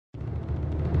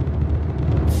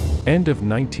End of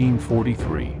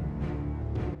 1943.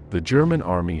 The German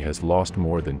army has lost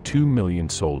more than 2 million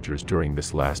soldiers during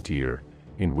this last year,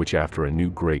 in which after a new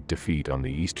great defeat on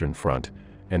the Eastern Front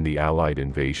and the Allied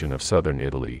invasion of southern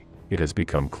Italy, it has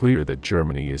become clear that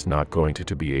Germany is not going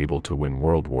to be able to win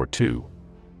World War II.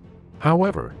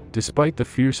 However, despite the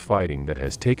fierce fighting that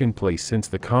has taken place since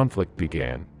the conflict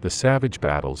began, the savage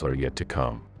battles are yet to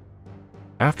come.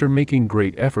 After making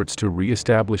great efforts to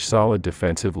re-establish solid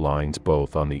defensive lines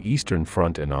both on the Eastern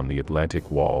Front and on the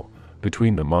Atlantic Wall,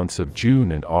 between the months of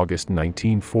June and August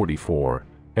 1944,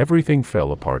 everything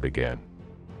fell apart again.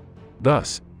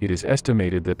 Thus, it is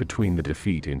estimated that between the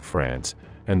defeat in France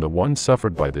and the one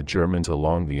suffered by the Germans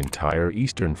along the entire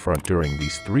Eastern Front during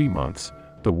these 3 months,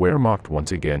 the Wehrmacht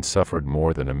once again suffered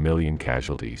more than 1 million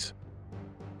casualties.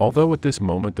 Although at this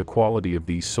moment the quality of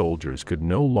these soldiers could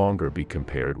no longer be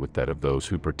compared with that of those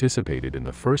who participated in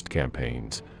the first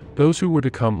campaigns, those who were to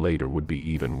come later would be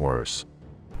even worse.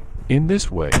 In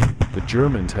this way, the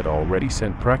Germans had already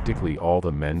sent practically all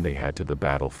the men they had to the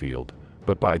battlefield,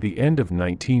 but by the end of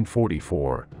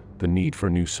 1944, the need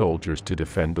for new soldiers to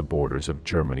defend the borders of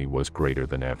Germany was greater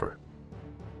than ever.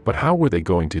 But how were they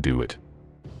going to do it?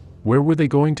 Where were they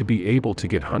going to be able to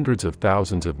get hundreds of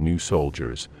thousands of new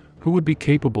soldiers, who would be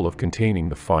capable of containing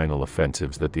the final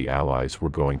offensives that the Allies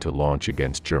were going to launch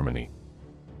against Germany?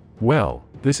 Well,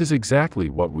 this is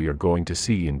exactly what we are going to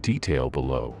see in detail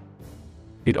below.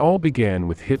 It all began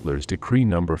with Hitler's Decree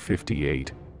No.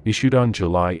 58, issued on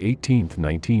July 18,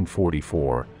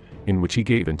 1944, in which he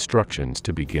gave instructions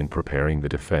to begin preparing the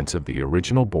defense of the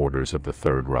original borders of the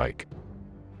Third Reich.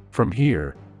 From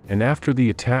here, and after the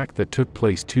attack that took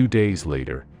place 2 days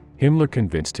later, Himmler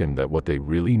convinced him that what they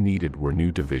really needed were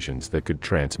new divisions that could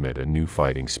transmit a new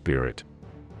fighting spirit.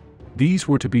 These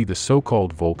were to be the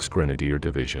so-called Volksgrenadier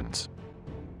divisions.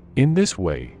 In this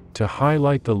way, to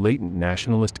highlight the latent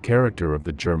nationalist character of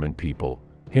the German people,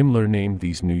 Himmler named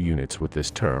these new units with this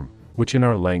term, which in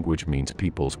our language means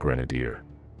People's Grenadier.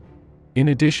 In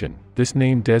addition, this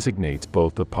name designates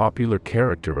both the popular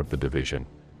character of the division,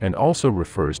 and also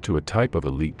refers to a type of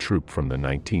elite troop from the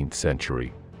 19th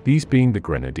century, these being the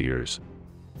Grenadiers.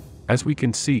 As we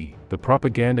can see, the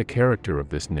propaganda character of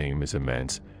this name is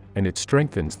immense, and it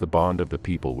strengthens the bond of the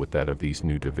people with that of these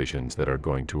new divisions that are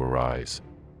going to arise.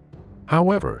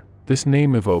 However, this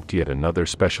name evoked yet another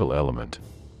special element.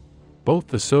 Both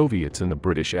the Soviets and the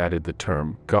British added the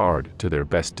term Guard to their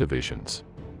best divisions.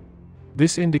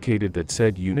 This indicated that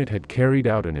said unit had carried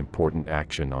out an important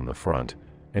action on the front,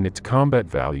 and its combat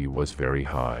value was very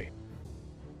high.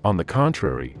 On the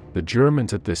contrary, the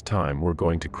Germans at this time were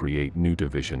going to create new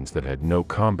divisions that had no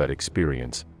combat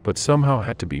experience, but somehow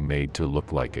had to be made to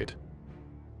look like it.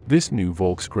 This new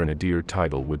Volksgrenadier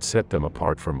title would set them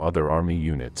apart from other army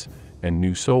units, and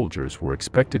new soldiers were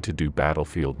expected to do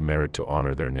battlefield merit to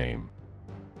honor their name.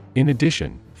 In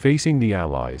addition, facing the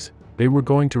Allies, they were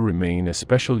going to remain as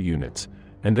special units,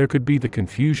 and there could be the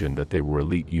confusion that they were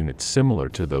elite units similar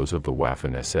to those of the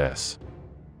Waffen-SS.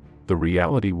 The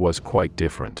reality was quite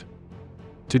different.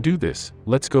 To do this,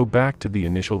 let's go back to the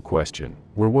initial question: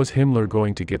 where was Himmler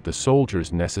going to get the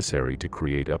soldiers necessary to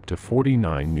create up to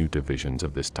 49 new divisions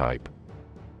of this type?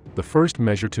 The first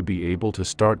measure to be able to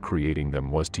start creating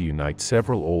them was to unite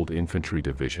several old infantry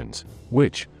divisions,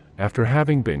 which, after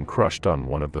having been crushed on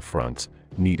one of the fronts,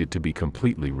 needed to be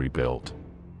completely rebuilt.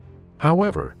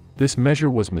 However, this measure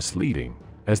was misleading,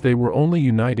 as they were only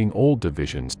uniting old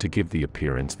divisions to give the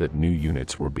appearance that new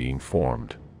units were being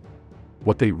formed.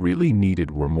 What they really needed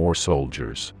were more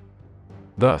soldiers.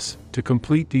 Thus, to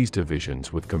complete these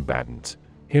divisions with combatants,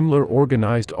 Himmler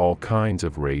organized all kinds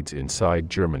of raids inside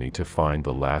Germany to find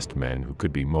the last men who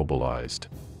could be mobilized.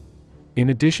 In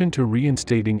addition to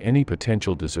reinstating any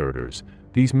potential deserters,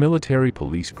 these military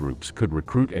police groups could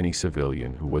recruit any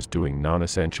civilian who was doing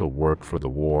non-essential work for the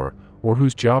war, or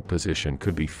whose job position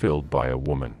could be filled by a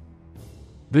woman.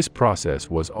 This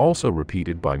process was also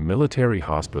repeated by military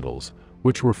hospitals,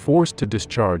 which were forced to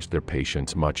discharge their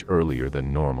patients much earlier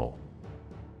than normal.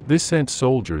 This sent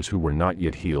soldiers who were not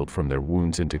yet healed from their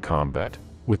wounds into combat,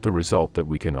 with the result that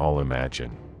we can all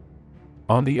imagine.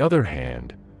 On the other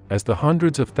hand, as the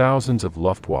hundreds of thousands of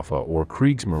Luftwaffe or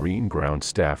Kriegsmarine ground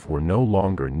staff were no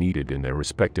longer needed in their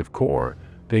respective corps,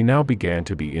 they now began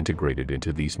to be integrated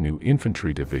into these new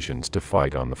infantry divisions to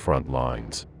fight on the front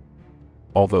lines.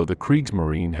 Although the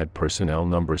Kriegsmarine had personnel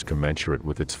numbers commensurate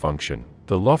with its function,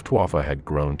 the Luftwaffe had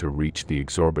grown to reach the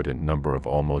exorbitant number of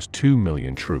almost 2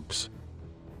 million troops.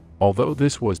 Although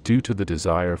this was due to the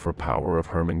desire for power of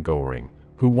Hermann Göring,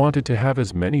 who wanted to have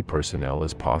as many personnel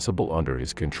as possible under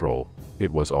his control.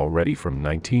 It was already from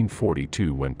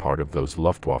 1942 when part of those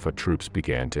Luftwaffe troops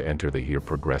began to enter the Heer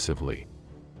progressively.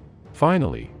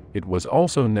 Finally, it was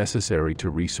also necessary to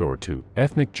resort to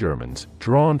ethnic Germans,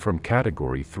 drawn from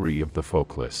Category 3 of the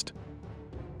Volksliste.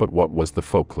 But what was the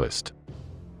Volksliste?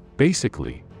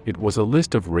 Basically, it was a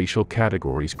list of racial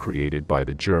categories created by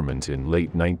the Germans in late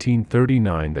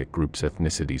 1939 that groups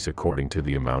ethnicities according to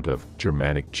the amount of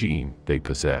Germanic gene they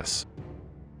possess.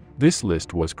 This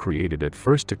list was created at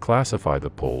first to classify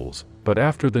the Poles, but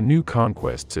after the new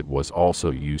conquests it was also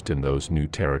used in those new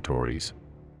territories.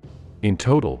 In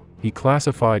total, he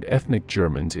classified ethnic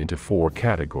Germans into 4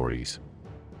 categories.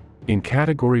 In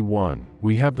Category 1,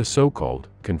 we have the so-called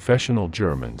confessional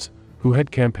Germans, who had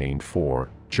campaigned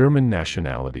for German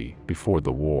nationality before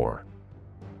the war.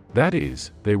 That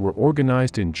is, they were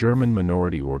organized in German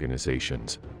minority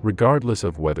organizations, regardless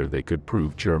of whether they could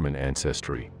prove German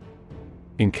ancestry.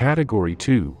 In Category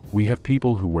 2, we have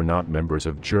people who were not members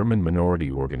of German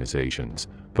minority organizations,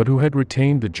 but who had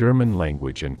retained the German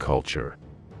language and culture.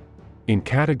 In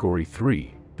Category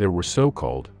 3, there were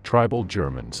so-called tribal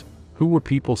Germans, who were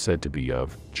people said to be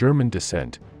of German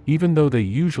descent, even though they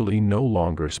usually no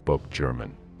longer spoke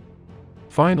German.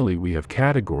 Finally, we have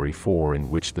Category 4, in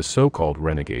which the so-called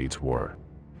renegades were.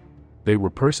 They were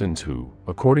persons who,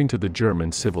 according to the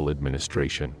German civil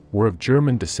administration, were of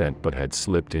German descent but had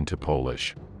slipped into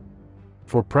Polish.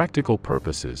 For practical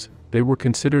purposes, they were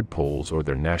considered Poles or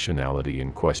their nationality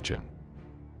in question.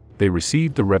 They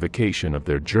received the revocation of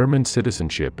their German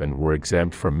citizenship and were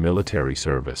exempt from military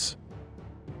service.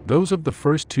 Those of the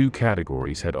first 2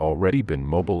 categories had already been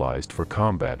mobilized for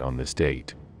combat on this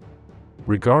date.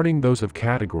 Regarding those of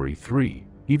Category 3,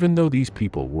 even though these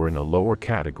people were in a lower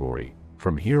category,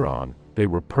 from here on, they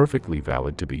were perfectly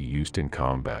valid to be used in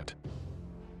combat.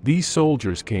 These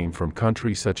soldiers came from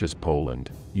countries such as Poland,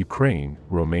 Ukraine,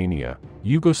 Romania,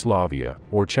 Yugoslavia,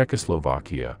 or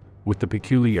Czechoslovakia, with the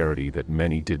peculiarity that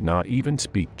many did not even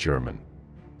speak German.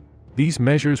 These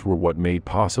measures were what made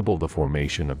possible the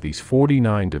formation of these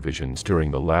 49 divisions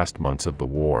during the last months of the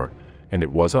war, and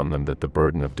it was on them that the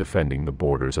burden of defending the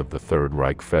borders of the Third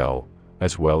Reich fell,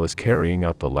 as well as carrying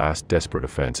out the last desperate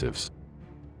offensives.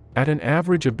 At an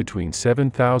average of between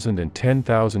 7,000 and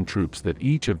 10,000 troops that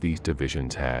each of these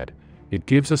divisions had, it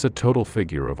gives us a total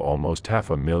figure of almost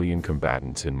 500,000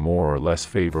 combatants in more or less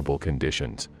favorable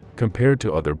conditions, compared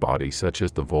to other bodies such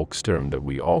as the Volkssturm that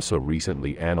we also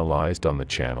recently analyzed on the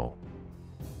channel.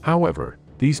 However,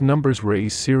 these numbers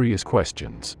raise serious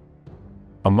questions.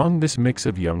 Among this mix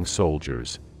of young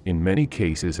soldiers, in many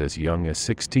cases as young as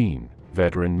 16,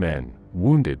 veteran men,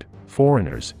 wounded,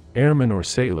 foreigners, airmen or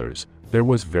sailors, there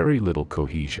was very little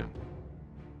cohesion.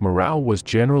 Morale was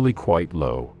generally quite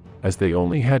low, as they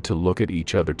only had to look at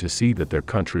each other to see that their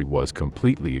country was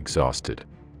completely exhausted.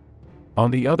 On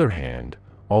the other hand,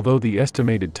 although the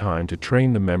estimated time to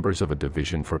train the members of a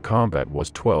division for combat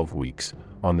was 12 weeks,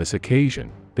 on this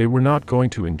occasion, they were not going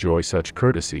to enjoy such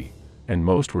courtesy, and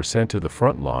most were sent to the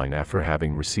front line after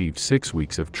having received 6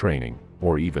 weeks of training,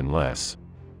 or even less.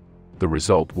 The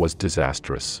result was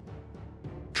disastrous.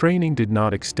 Training did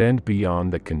not extend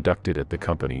beyond that conducted at the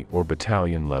company or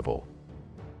battalion level.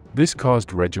 This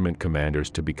caused regiment commanders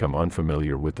to become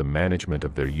unfamiliar with the management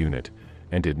of their unit,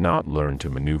 and did not learn to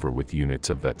maneuver with units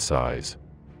of that size.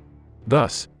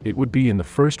 Thus, it would be in the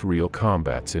first real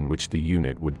combats in which the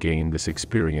unit would gain this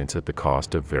experience at the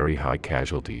cost of very high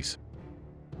casualties.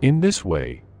 In this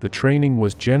way, the training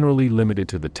was generally limited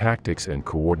to the tactics and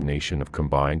coordination of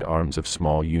combined arms of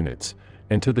small units,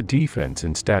 and to the defense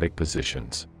in static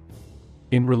positions.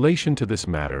 In relation to this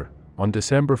matter, on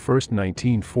December 1,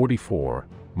 1944,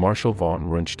 Marshal von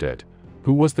Rundstedt,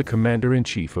 who was the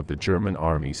commander-in-chief of the German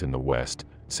armies in the West,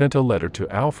 sent a letter to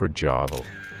Alfred Jodl,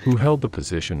 who held the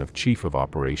position of Chief of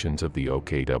Operations of the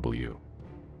OKW.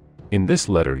 In this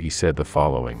letter he said the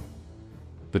following: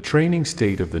 "The training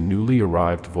state of the newly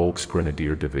arrived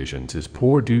Volksgrenadier divisions is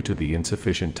poor due to the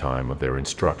insufficient time of their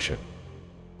instruction.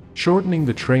 Shortening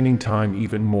the training time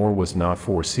even more was not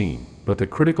foreseen, but the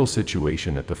critical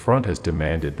situation at the front has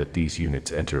demanded that these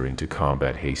units enter into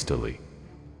combat hastily.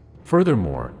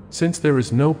 Furthermore, since there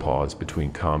is no pause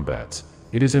between combats,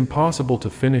 it is impossible to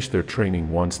finish their training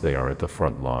once they are at the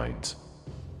front lines."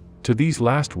 To these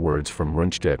last words from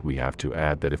Rundstedt we have to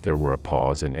add that if there were a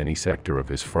pause in any sector of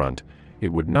his front,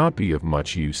 it would not be of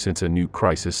much use, since a new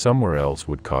crisis somewhere else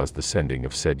would cause the sending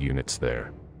of said units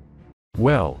there.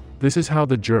 Well, this is how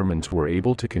the Germans were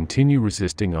able to continue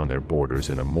resisting on their borders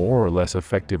in a more or less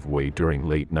effective way during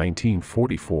late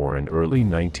 1944 and early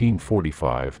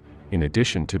 1945, in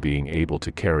addition to being able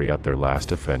to carry out their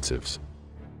last offensives.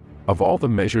 Of all the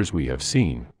measures we have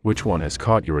seen, which one has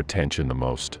caught your attention the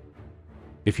most?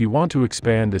 If you want to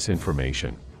expand this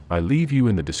information, I leave you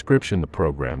in the description the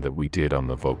program that we did on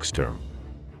the Volkssturm.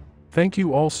 Thank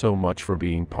you all so much for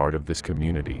being part of this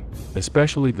community,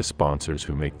 especially the sponsors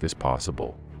who make this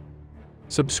possible.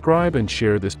 Subscribe and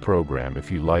share this program if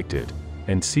you liked it,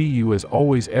 and see you as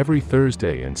always every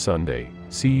Thursday and Sunday.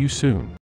 See you soon.